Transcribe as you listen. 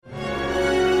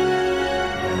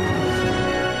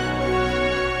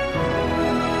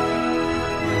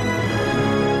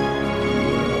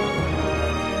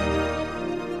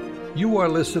are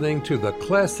listening to the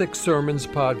Classic Sermons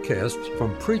podcast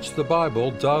from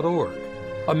PreachTheBible.org,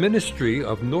 a ministry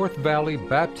of North Valley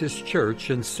Baptist Church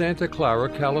in Santa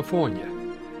Clara, California.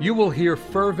 You will hear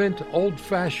fervent,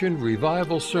 old-fashioned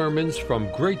revival sermons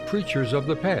from great preachers of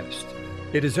the past.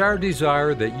 It is our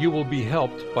desire that you will be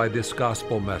helped by this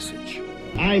gospel message.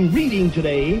 I'm reading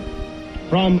today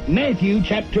from Matthew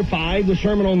chapter 5, the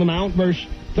Sermon on the Mount, verse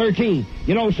 13.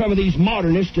 You know, some of these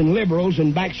modernists and liberals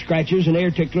and back-scratchers and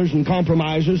air-ticklers and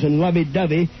compromisers and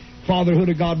lovey-dovey, fatherhood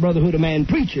of God, brotherhood of man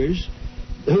preachers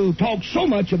who talk so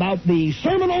much about the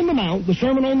Sermon on the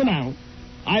Mount,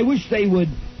 I wish they would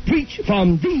preach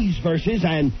from these verses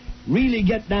and really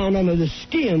get down under the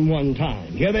skin one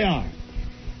time. Here they are.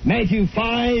 Matthew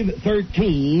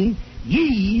 5:13,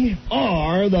 ye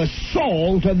are the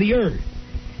salt of the earth.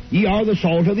 Ye are the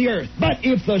salt of the earth. But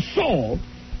if the salt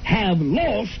have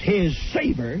lost his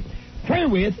savor,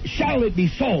 wherewith shall it be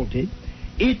salted?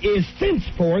 It is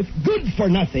thenceforth good for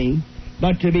nothing,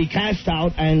 but to be cast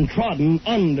out and trodden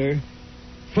under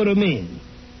foot of men.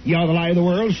 Ye are the light of the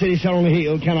world. City set on a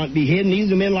hill cannot be hid.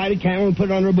 Neither men light a candle and put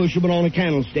it under a bushel, but on a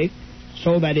candlestick,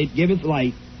 so that it giveth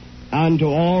light unto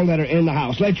all that are in the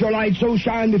house. Let your light so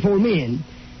shine before men,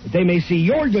 that they may see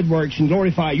your good works and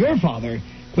glorify your Father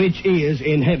which is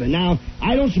in heaven. Now,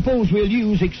 I don't suppose we'll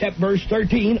use except verse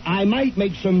 13. I might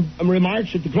make some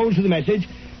remarks at the close of the message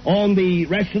on the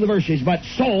rest of the verses, but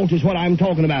salt is what I'm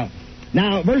talking about.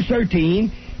 Now, verse 13,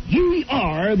 ye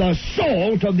are the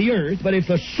salt of the earth, but if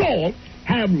the salt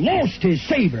have lost his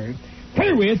savor,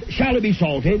 wherewith shall it be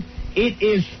salted? It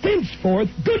is thenceforth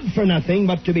good for nothing,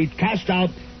 but to be cast out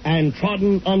and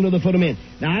trodden under the foot of men.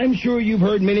 Now, I'm sure you've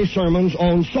heard many sermons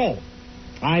on salt.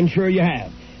 I'm sure you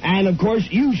have. And, of course,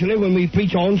 usually when we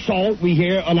preach on salt, we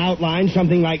hear an outline,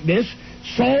 something like this.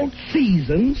 Salt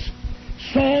seasons,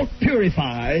 salt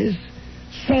purifies,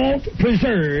 salt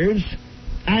preserves,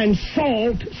 and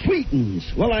salt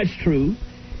sweetens. Well, that's true.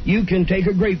 You can take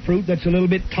a grapefruit that's a little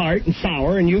bit tart and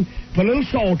sour, and you put a little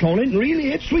salt on it, and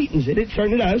really it sweetens it. It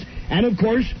certainly does. And, of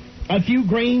course, a few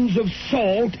grains of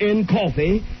salt in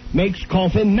coffee makes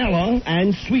coffee mellow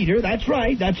and sweeter. That's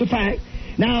right. That's a fact.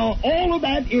 Now, all of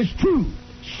that is true.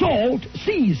 Salt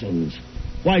seasons.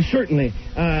 Why, certainly,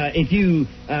 if you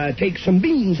take some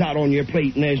beans out on your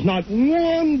plate and there's not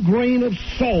one grain of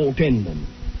salt in them,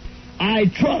 I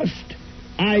trust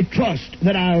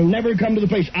that I'll never come to the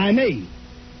place. I may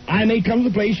come to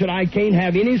the place that I can't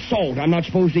have any salt. I'm not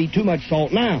supposed to eat too much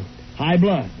salt now. High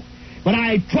blood. But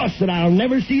I trust that I'll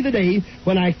never see the day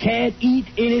when I can't eat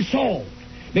any salt.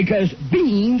 Because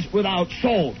beans without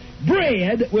salt,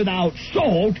 bread without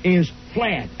salt is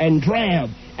flat and drab,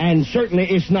 and certainly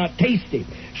it's not tasty.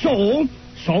 So,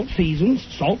 salt seasons,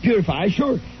 salt purifies,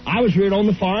 sure. I was reared on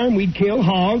the farm, we'd kill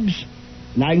hogs,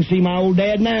 and I can see my old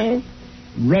dad now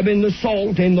rubbing the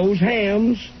salt in those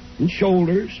hams and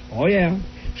shoulders. Oh, yeah.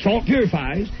 Salt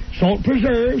purifies, salt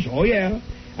preserves, oh, yeah.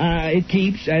 It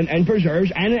keeps and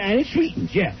preserves, and it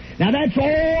sweetens, yeah. Now, that's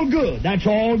all good, that's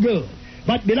all good.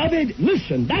 But, beloved,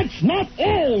 listen, that's not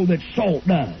all that salt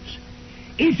does.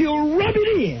 If you rub it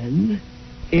in,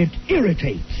 it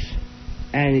irritates,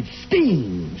 and it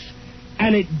stings,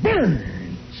 and it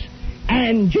burns.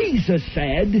 And Jesus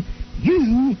said,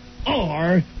 you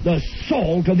are the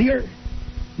salt of the earth.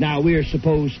 Now, we're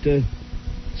supposed to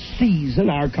season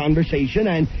our conversation,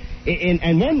 and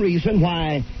one reason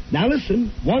why, now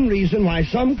listen, one reason why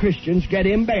some Christians get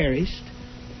embarrassed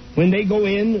when they go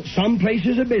in some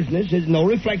places of business, is no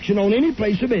reflection on any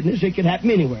place of business, it could happen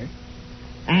anywhere.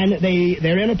 And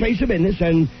they're in a place of business,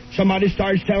 and somebody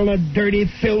starts telling a dirty,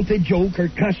 filthy joke or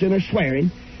cussing or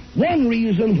swearing. One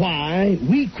reason why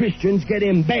we Christians get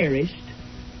embarrassed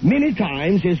many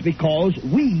times is because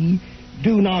we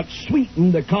do not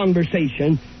sweeten the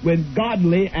conversation with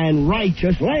godly and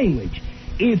righteous language.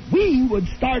 If we would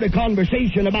start a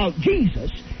conversation about Jesus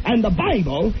and the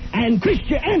Bible and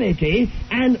Christianity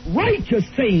and righteous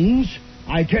things,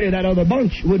 I tell you, that other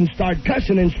bunch wouldn't start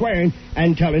cussing and swearing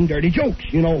and telling dirty jokes.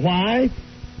 You know why?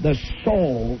 The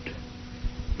salt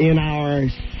in our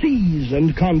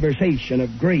seasoned conversation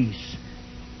of grace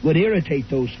would irritate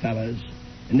those fellas,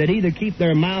 and they'd either keep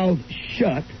their mouths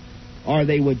shut or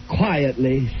they would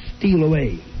quietly steal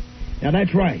away. Now,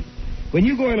 that's right. When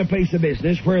you go in a place of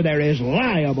business where there is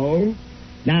liable,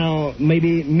 now,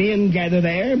 maybe men gather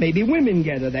there, maybe women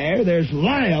gather there, there's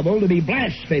liable to be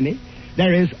blasphemy,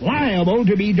 there is liable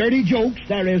to be dirty jokes,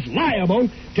 there is liable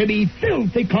to be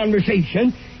filthy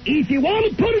conversation. If you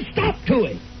want to put a stop to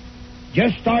it,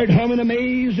 just start humming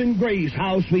Amazing Grace,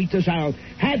 how sweet the sound.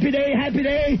 Happy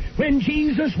day, when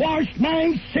Jesus washed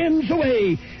my sins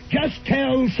away. Just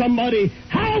tell somebody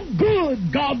how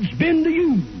good God's been to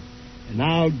you. And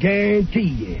I'll guarantee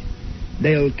you,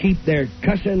 they'll keep their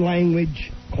cussing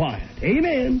language quiet.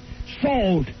 Amen.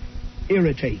 Salt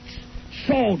irritates.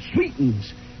 Salt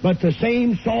sweetens. But the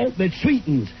same salt that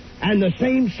sweetens and the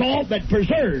same salt that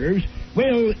preserves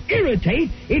will irritate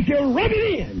if you rub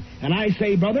it in. And I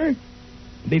say, brother,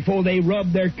 before they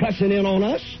rub their cussing in on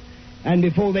us, and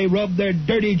before they rub their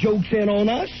dirty jokes in on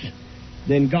us,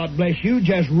 then God bless you,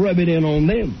 just rub it in on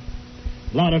them.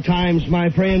 A lot of times, my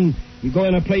friend, you go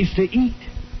in a place to eat,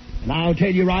 and I'll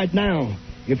tell you right now,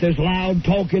 if there's loud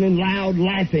talking and loud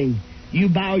laughing, you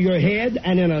bow your head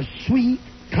and in a sweet,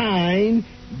 kind,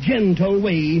 gentle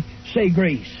way say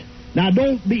grace. Now,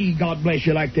 don't be, God bless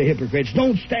you, like the hypocrites.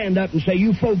 Don't stand up and say,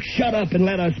 you folks shut up and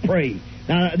let us pray.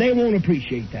 Now, they won't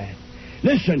appreciate that.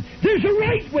 Listen, there's a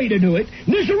right way to do it,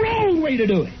 and there's a wrong way to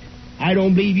do it. I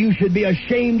don't believe you should be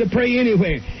ashamed to pray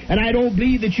anywhere, and I don't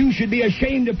believe that you should be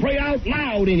ashamed to pray out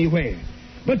loud anywhere.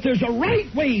 But there's a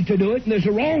right way to do it, and there's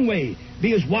a wrong way.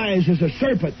 Be as wise as a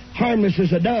serpent, harmless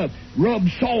as a dove. Rub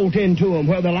salt into them,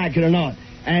 whether they like it or not.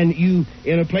 And you,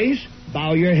 in a place,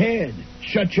 bow your head,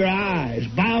 shut your eyes.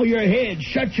 Bow your head,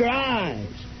 shut your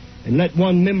eyes. And let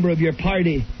one member of your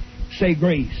party say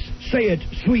grace. Say it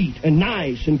sweet and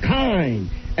nice and kind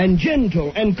and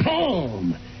gentle and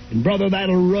calm. And brother,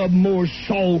 that'll rub more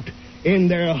salt in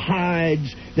their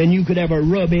hides than you could ever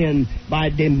rub in by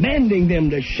demanding them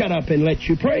to shut up and let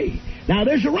you pray. Now,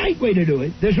 there's a right way to do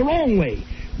it. There's a wrong way.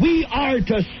 We are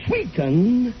to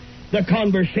sweeten the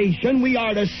conversation. We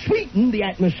are to sweeten the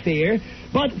atmosphere.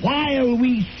 But while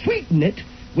we sweeten it,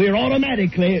 we're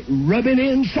automatically rubbing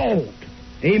in salt.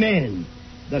 Amen.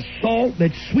 The salt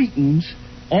that sweetens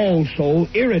also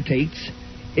irritates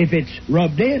if it's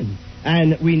rubbed in.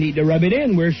 And we need to rub it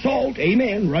in. We're salt.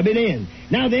 Amen. Rub it in.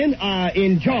 Now then,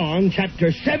 in John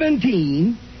chapter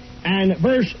 17 and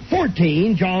verse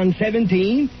 14, John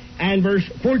 17 and verse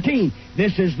 14,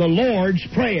 this is the Lord's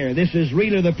Prayer. This is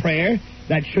really the prayer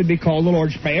that should be called the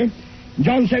Lord's Prayer.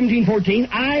 John 17:14,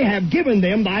 I have given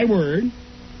them thy word,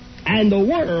 and the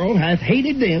world hath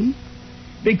hated them,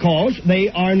 because they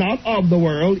are not of the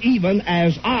world, even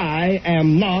as I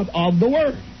am not of the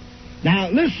world. Now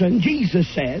listen, Jesus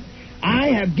said, I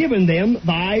have given them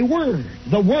thy word,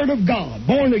 the word of God,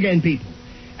 born again people.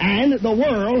 And the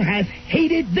world hath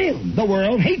hated them. The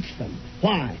world hates them.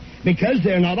 Why? Because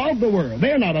they're not of the world.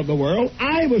 They're not of the world.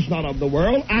 I was not of the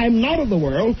world. I'm not of the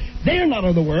world. They're not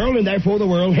of the world, and therefore the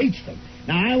world hates them.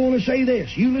 Now I want to say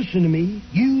this. You listen to me.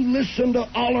 You listen to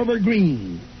Oliver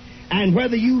Green. And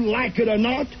whether you like it or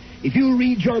not, if you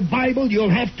read your Bible,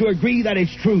 you'll have to agree that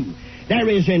it's true. There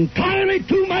is entirely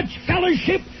too much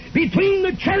fellowship between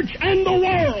the church and the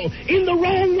world in the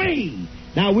wrong way.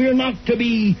 Now, we're not to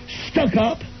be stuck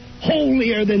up,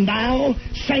 holier than thou,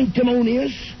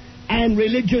 sanctimonious, and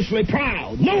religiously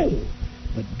proud. No.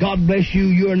 But God bless you,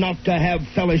 you're not to have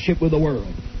fellowship with the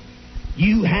world.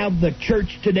 You have the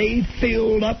church today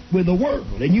filled up with the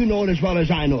world, and you know it as well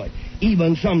as I know it.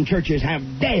 Even some churches have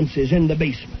dances in the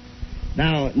basement.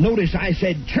 Now, notice I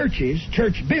said churches,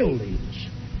 church buildings.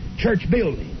 Church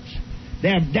buildings. They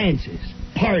have dances,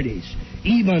 parties,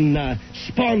 even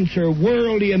sponsor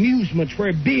worldly amusements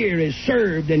where beer is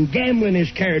served and gambling is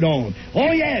carried on.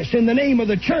 Oh, yes, in the name of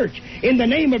the church, in the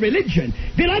name of religion.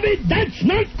 Beloved, that's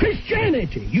not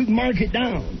Christianity. You can mark it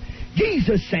down.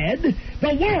 Jesus said,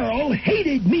 the world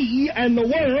hated me and the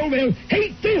world will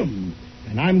hate them.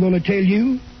 And I'm going to tell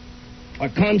you, a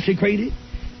consecrated,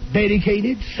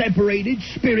 dedicated, separated,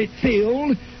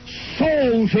 spirit-filled,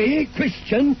 salty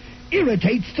Christian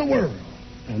irritates the world.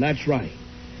 And that's right.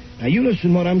 Now, you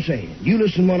listen what I'm saying. You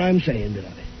listen what I'm saying,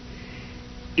 beloved.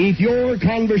 If your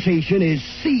conversation is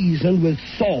seasoned with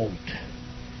salt,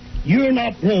 you're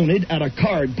not wanted at a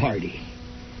card party.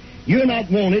 You're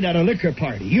not wanted at a liquor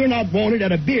party. You're not wanted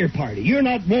at a beer party. You're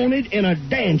not wanted in a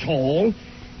dance hall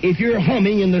if you're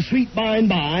humming in the sweet by and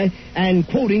by and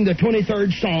quoting the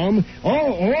 23rd Psalm.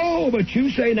 But you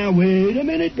say, now, wait a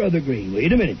minute, Brother Green,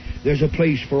 wait a minute. There's a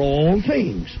place for all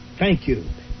things. Thank you.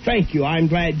 Thank you. I'm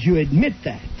glad you admit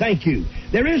that. Thank you.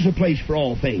 There is a place for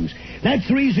all things. That's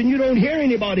the reason you don't hear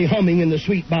anybody humming in the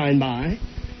sweet by and by.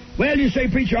 Well, you say,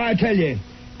 preacher, I tell you,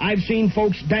 I've seen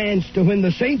folks dance to when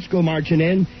the saints go marching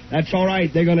in. That's all right.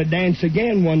 They're going to dance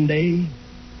again one day.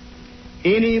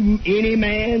 Any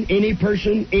man, any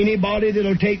person, anybody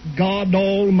that'll take God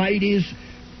Almighty's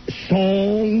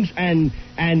songs and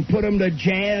put them to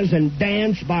jazz and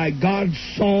dance by God's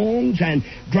songs and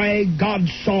drag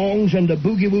God's songs into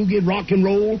boogie-woogie, rock and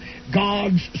roll,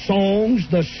 God's songs,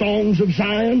 the songs of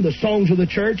Zion, the songs of the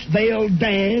church, they'll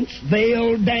dance.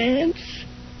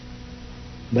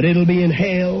 But it'll be in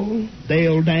hell.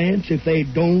 They'll dance if they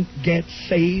don't get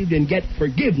saved and get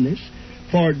forgiveness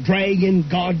for dragging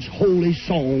God's holy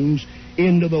songs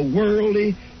into the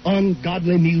worldly,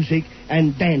 ungodly music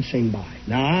and dancing by.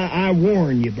 Now, I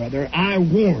warn you, brother. I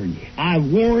warn you. I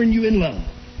warn you in love.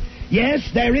 Yes,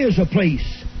 there is a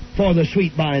place for the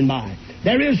sweet by and by.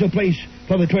 There is a place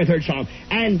for the 23rd Psalm.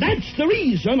 And that's the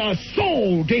reason a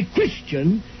salty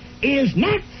Christian is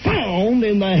not found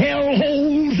in the hell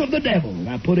holes of the devil.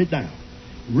 Now, put it down.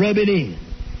 Rub it in.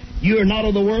 You're not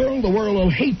of the world. The world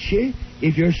will hate you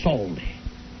if you're salty.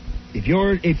 If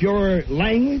your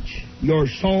language, your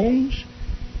songs,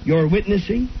 your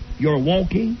witnessing, your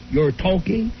walking, your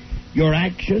talking, your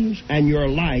actions, and your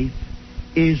life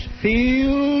is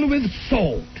filled with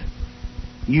salt,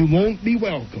 you won't be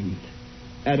welcomed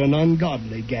at an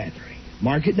ungodly gathering.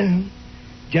 Mark it down.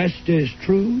 Just as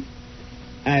true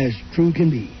can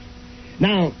be.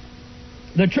 Now,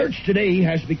 the church today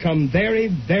has become very,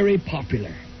 very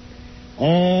popular.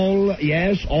 All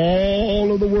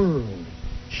of the world.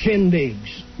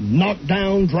 Shindigs,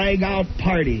 knock-down, drag-out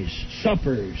parties,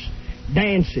 suppers,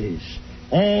 dances,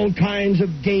 all kinds of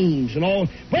games and all.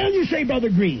 Well, you say, Brother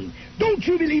Green, don't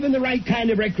you believe in the right kind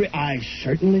of recreation? I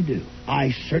certainly do.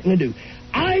 I certainly do.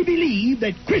 I believe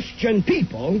that Christian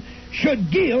people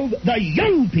should give the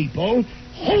young people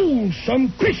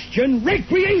wholesome Christian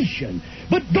recreation.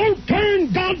 But don't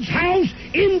turn God's house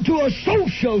into a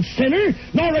social center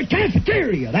nor a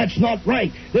cafeteria. That's not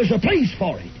right. There's a place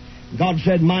for it. God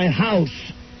said, my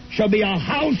house shall be a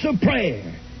house of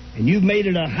prayer. And you've made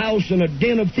it a house and a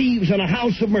den of thieves and a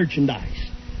house of merchandise.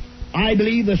 I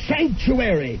believe the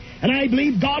sanctuary and I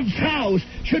believe God's house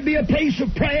should be a place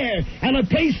of prayer and a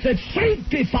place that's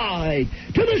sanctified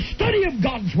to the study of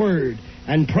God's Word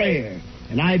and prayer.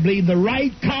 And I believe the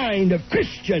right kind of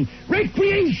Christian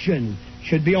recreation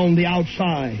should be on the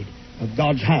outside of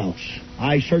God's house.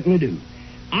 I certainly do.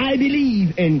 I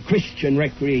believe in Christian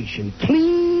recreation,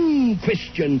 clean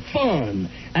Christian fun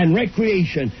and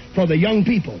recreation for the young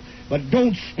people. But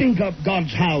don't stink up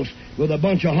God's house with a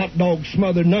bunch of hot dogs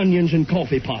smothered in onions and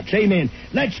coffee pots. Amen.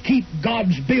 Let's keep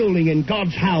God's building and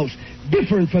God's house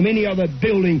different from any other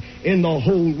building in the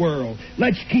whole world.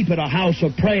 Let's keep it a house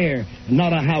of prayer and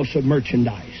not a house of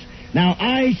merchandise. Now,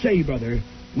 I say, brother,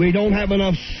 we don't have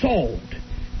enough salt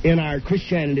in our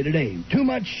Christianity today. Too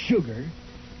much sugar,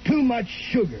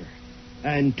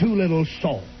 and too little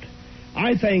salt.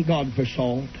 I thank God for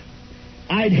salt.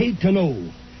 I'd hate to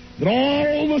know that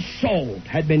all the salt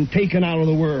had been taken out of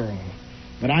the world.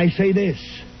 But I say this,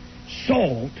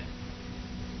 salt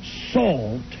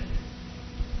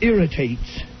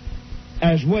irritates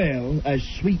as well as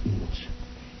sweetens.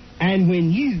 And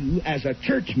when you, as a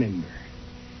church member,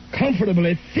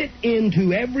 comfortably fit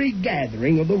into every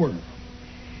gathering of the world,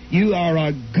 you are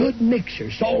a good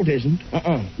mixer. Salt isn't.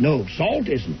 No, salt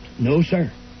isn't. No, sir.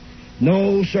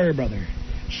 No, sir, brother.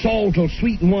 Salt will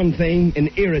sweeten one thing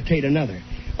and irritate another.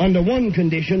 Under one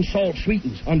condition, salt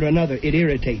sweetens. Under another, it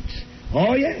irritates.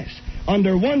 Oh, yes.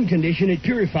 Under one condition, it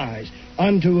purifies.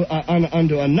 Unto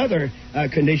another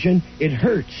condition, it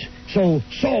hurts. So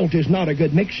salt is not a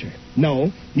good mixer.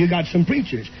 No, you got some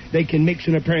preachers. They can mix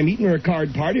in a prayer meeting or a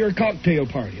card party or a cocktail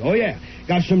party. Oh, yeah.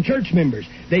 Got some church members.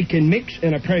 They can mix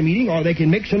in a prayer meeting or they can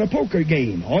mix in a poker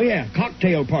game. Oh, yeah.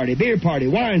 Cocktail party, beer party,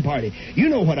 wine party. You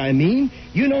know what I mean.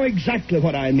 You know exactly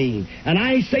what I mean. And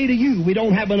I say to you, we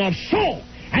don't have enough salt,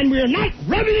 and we're not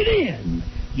rubbing it in.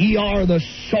 Ye are the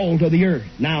salt of the earth.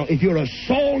 Now, if you're a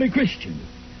salty Christian,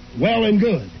 well and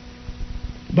good.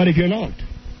 But if you're not,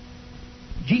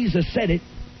 Jesus said it.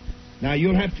 Now,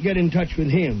 you'll have to get in touch with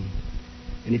Him.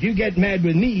 And if you get mad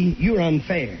with me, you're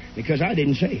unfair, because I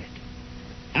didn't say it.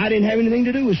 I didn't have anything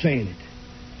to do with saying it.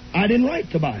 I didn't write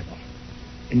the Bible.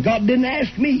 And God didn't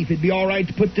ask me if it'd be all right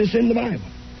to put this in the Bible.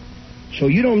 So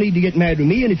you don't need to get mad with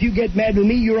me, and if you get mad with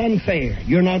me, you're unfair.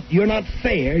 You're not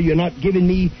fair. You're not giving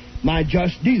me my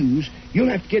just dues. You'll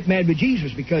have to get mad with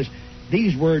Jesus, because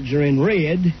these words are in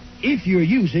red. If you're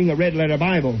using a red-letter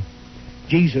Bible,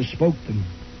 Jesus spoke them.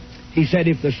 He said,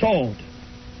 if the salt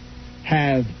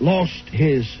have lost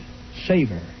his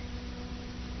savor,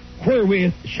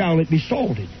 wherewith shall it be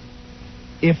salted?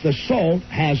 If the salt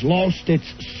has lost its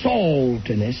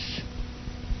saltiness,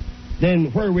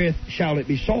 then wherewith shall it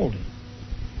be salted?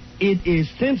 It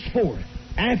is thenceforth,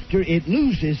 after it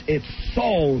loses its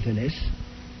saltiness,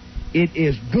 it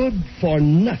is good for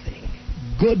nothing.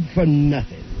 Good for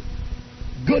nothing.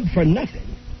 Good for nothing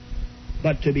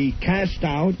but to be cast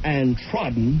out and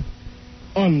trodden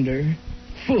under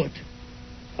foot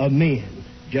of men.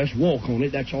 Just walk on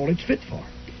it, that's all it's fit for.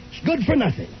 It's good for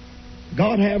nothing.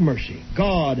 God have mercy.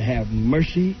 God have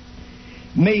mercy.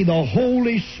 May the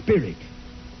Holy Spirit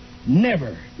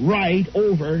never ride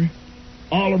over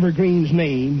Oliver Green's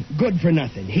name, good for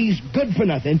nothing. He's good for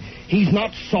nothing. He's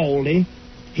not salty.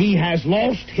 He has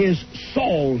lost his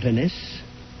saltiness.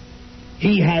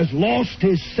 He has lost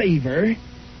his savor.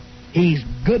 He's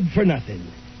good for nothing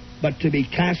but to be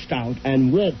cast out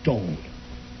and walked on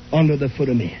under the foot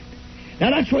of men. Now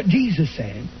that's what Jesus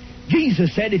said.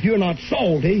 Jesus said if you're not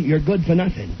salty, you're good for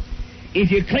nothing.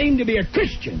 If you claim to be a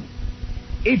Christian,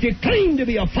 if you claim to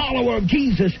be a follower of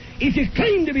Jesus, if you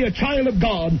claim to be a child of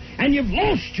God, and you've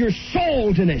lost your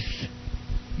saltiness,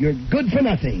 you're good for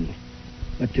nothing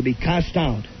but to be cast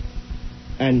out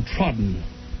and trodden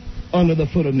under the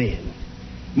foot of men.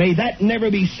 May that never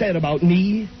be said about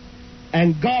me,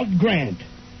 and God grant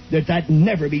that that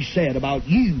never be said about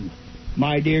you,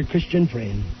 my dear Christian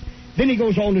friend. Then he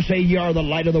goes on to say, ye are the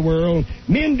light of the world.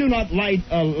 Men do not light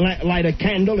a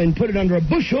candle and put it under a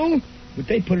bushel, but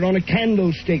they put it on a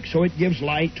candlestick so it gives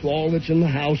light to all that's in the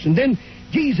house. And then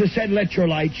Jesus said, let your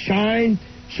light shine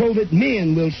so that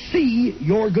men will see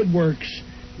your good works,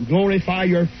 glorify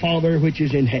your Father which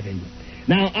is in heaven.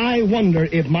 Now, I wonder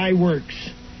if my works,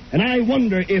 and I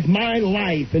wonder if my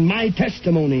life and my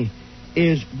testimony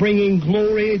is bringing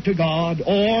glory to God,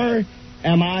 or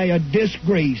am I a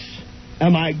disgrace?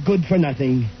 Am I good for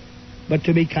nothing but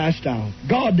to be cast out?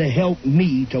 God to help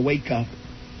me to wake up.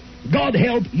 God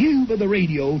help you by the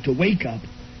radio to wake up.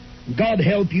 God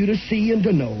help you to see and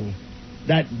to know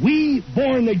that we,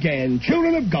 born again,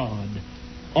 children of God,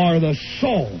 are the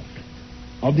salt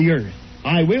of the earth.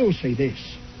 I will say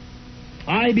this.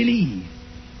 I believe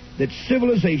that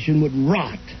civilization would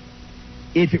rot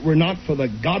if it were not for the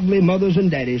godly mothers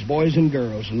and daddies, boys and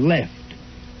girls, left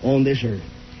on this earth.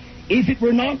 If it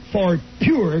were not for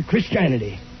pure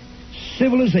Christianity,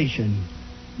 civilization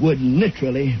would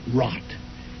literally rot.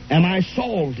 Am I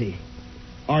salty?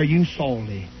 Are you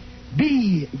salty?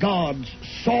 Be God's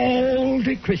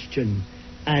salty Christian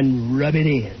and rub it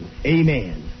in.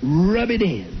 Amen. Rub it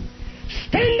in.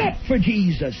 Stand up for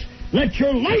Jesus. Let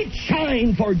your light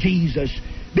shine for Jesus.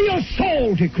 Be a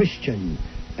salty Christian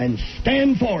and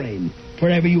stand for Him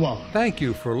wherever you are. Thank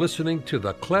you for listening to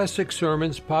the Classic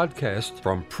Sermons podcast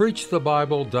from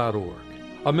PreachTheBible.org,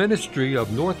 a ministry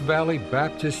of North Valley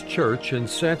Baptist Church in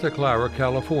Santa Clara,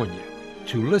 California.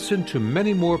 To listen to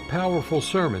many more powerful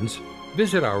sermons,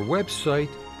 visit our website,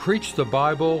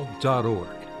 PreachTheBible.org.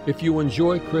 If you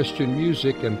enjoy Christian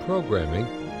music and programming,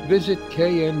 visit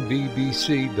knbbc.com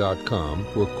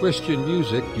for Christian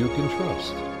music you can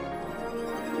trust.